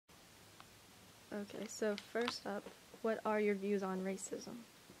Okay, so first up, what are your views on racism?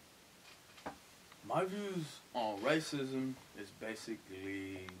 My views on racism is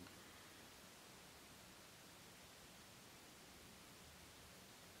basically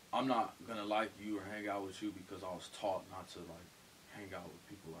I'm not gonna like you or hang out with you because I was taught not to like hang out with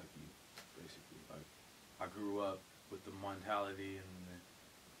people like you. Basically, like I grew up with the mentality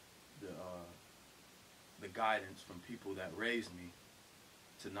and the guidance from people that raised me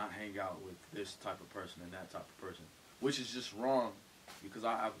to not hang out with this type of person and that type of person, which is just wrong because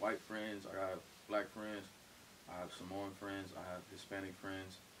I have white friends, I have black friends, I have Samoan friends, I have Hispanic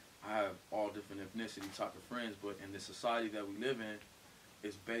friends, I have all different ethnicity type of friends, but in the society that we live in,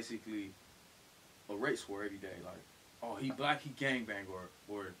 it's basically a race war every day. Like, oh, he black, he gangbang,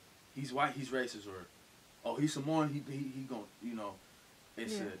 or he's white, he's racist, or oh, he's Samoan, he gon' you know,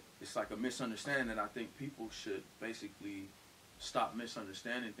 it's like a misunderstanding, and I think people should basically stop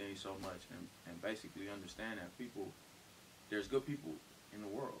misunderstanding things so much and basically understand that there's good people in the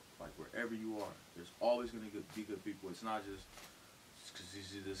world. Like wherever you are, there's always going to be good people. It's not just because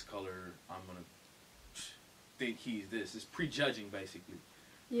he's this color, I'm going to think he's this. It's prejudging, basically.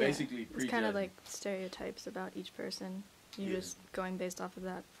 Yeah, basically it's kind of like stereotypes about each person. You're just going based off of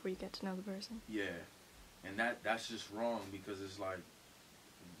that before you get to know the person. Yeah, and that's just wrong because it's like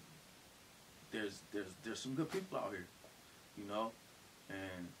there's some good people out here, you know,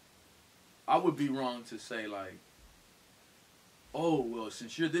 and I would be wrong to say like, oh well,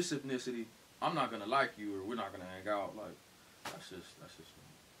 since you're this ethnicity, I'm not gonna like you or we're not gonna hang out. Like that's just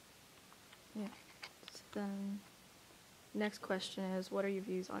Yeah. wrong. So then, next question is, what are your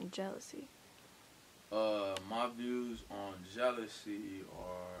views on jealousy? My views on jealousy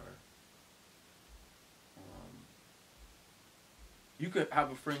are, you could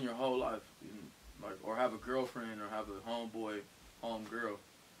have a friend your whole life, like, or have a girlfriend or have a homeboy, homegirl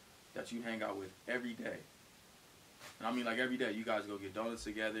that you hang out with every day. And I mean, like every day, you guys go get donuts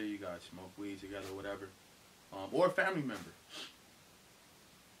together, you guys smoke weed together, whatever, or a family member,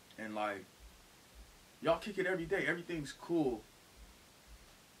 and like y'all kick it every day. Everything's cool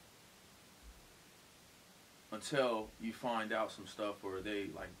until you find out some stuff, or they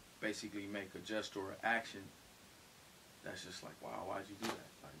like basically make a gesture or action that's just like, wow, why'd you do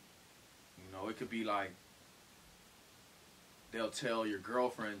that? Like, you know, it could be like they'll tell your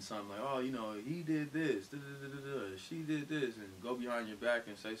girlfriend something like, oh, you know, he did this, she did this, and go behind your back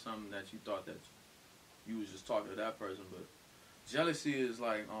and say something that you thought that you was just talking to that person. But jealousy is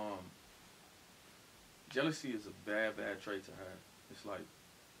like, jealousy is a bad trait to have. It's like,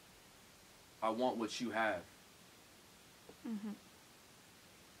 I want what you have. Mm-hmm.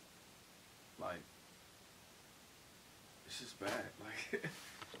 Like, it's just bad. Like,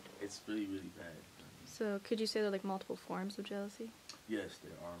 it's really, really bad. So, could you say there are like multiple forms of jealousy? Yes,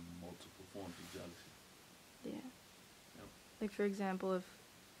 there are multiple forms of jealousy. Yeah. Yep. Like, for example, if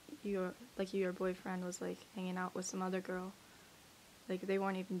your boyfriend was like hanging out with some other girl, like they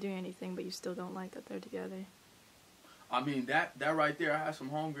weren't even doing anything, but you still don't like that they're together. I mean, that right there, I have some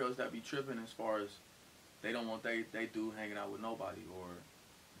homegirls that be tripping as far as they don't want they dude hanging out with nobody, or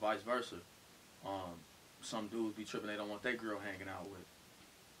vice versa. Some dudes be tripping, they don't want their girl hanging out with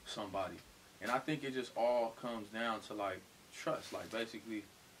somebody. And I think it just all comes down to like trust. Like basically,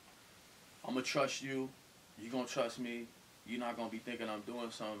 I'm gonna trust you, you gonna trust me, you're not gonna be thinking I'm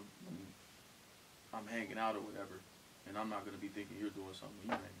doing something when I'm hanging out or whatever, and I'm not gonna be thinking you're doing something when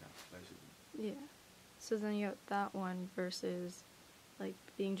you're hanging out, basically. Yeah. So then you have that one versus like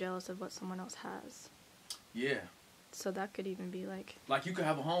being jealous of what someone else has. Yeah. So that could even be like you could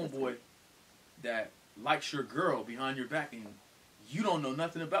have a homeboy that likes your girl behind your back and you don't know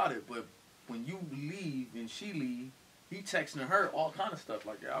nothing about it, but when you leave and she leave, he texting her all kind of stuff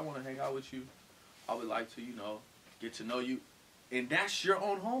like, yeah, I want to hang out with you. I would like to, you know, get to know you. And that's your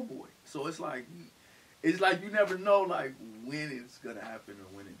own homeboy. So it's like you never know like when it's going to happen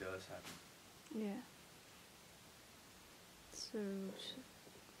or when it does happen. Yeah. So,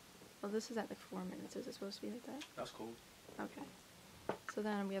 well, this is at like 4 minutes. Is it supposed to be like that? That's cool. Okay. So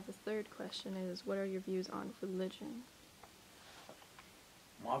then we have the third question is, what are your views on religion?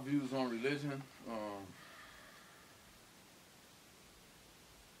 My views on religion,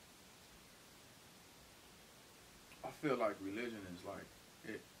 I feel like religion is like,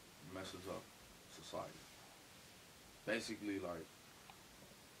 it messes up society. Basically, like,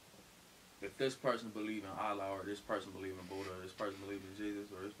 if this person believes in Allah, or this person believes in Buddha, or this person believes in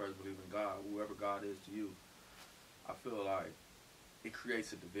Jesus, or this person believes in God, whoever God is to you, I feel like it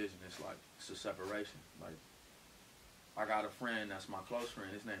creates a division. It's a separation. Like, I got a friend that's my close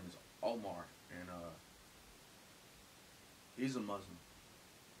friend. His name is Omar, and he's a Muslim.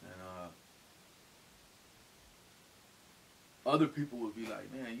 And other people would be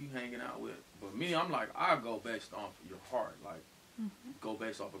like, man, you hanging out with. But me, I'm like, I go based off your heart. Like, go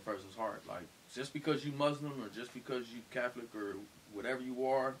based off a person's heart. Like, just because you Muslim or just because you Catholic or whatever you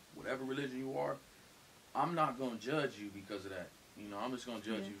are, whatever religion you are, I'm not going to judge you because of that. You know, I'm just going to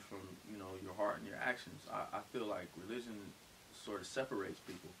judge you from, you know, your heart and your actions. I feel like religion sort of separates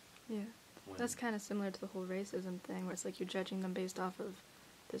people. Yeah. That's kind of similar to the whole racism thing, where it's like you're judging them based off of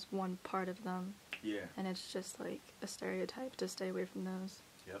this one part of them. Yeah. And it's just like a stereotype to stay away from those.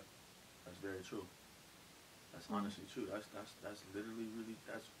 Yep. That's very true. That's honestly true. That's literally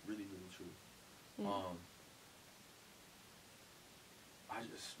that's really true. Yeah. I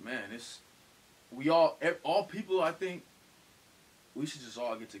just, man, it's, we all people, I think we should just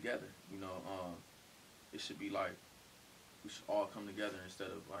all get together, you know. It should be like we should all come together instead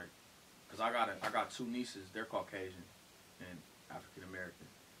of like, cause I got two nieces. They're Caucasian and African American,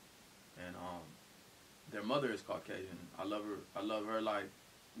 and their mother is Caucasian. I love her like,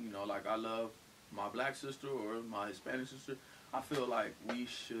 you know, like I love my black sister or my Hispanic sister. I feel like we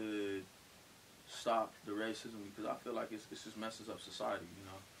should stop the racism because I feel like it's just messes up society, you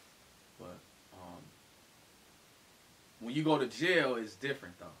know. But when you go to jail, it's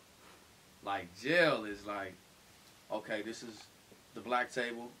different though. Like jail is like, okay, this is the black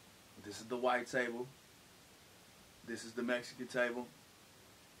table, this is the white table, this is the Mexican table,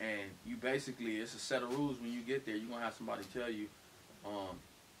 and you basically, it's a set of rules. When you get there, you're gonna have somebody tell you,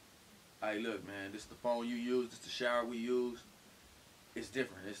 hey, look, man, this is the phone you use, this is the shower we use. It's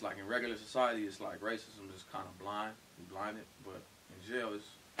different. It's like in regular society, it's like racism is kind of blind, you're blinded, but in jail,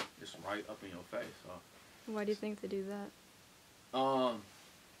 it's right up in your face. So. Why do you think they do that? I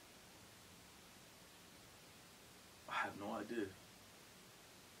have no idea. It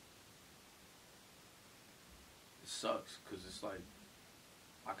sucks because it's like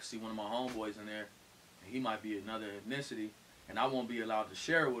I could see one of my homeboys in there, and he might be another ethnicity, and I won't be allowed to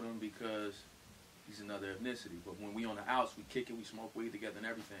share with him because he's another ethnicity. But when we on the outs, we kick it, we smoke weed together and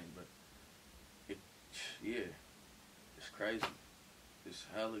everything. But it's crazy. It's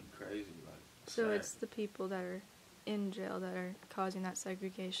hella crazy. Like, so sad. it's the people that are in jail that are causing that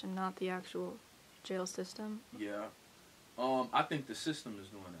segregation, not the actual jail system? Yeah. I think the system is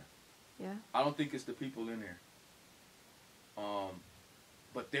doing that. Yeah? I don't think it's the people in there.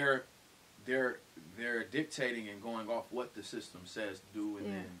 But they're dictating and going off what the system says to do and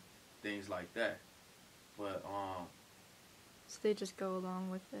then things like that. But so they just go along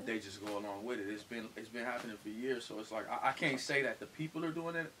with it. They just go along with it. It's been happening for years, so it's like I can't say that the people are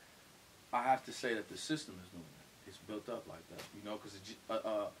doing it. I have to say that the system is doing it. It's built up like that, you know, because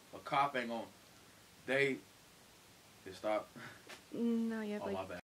a cop ain't gonna. They stop. No, you have oh, like my bad.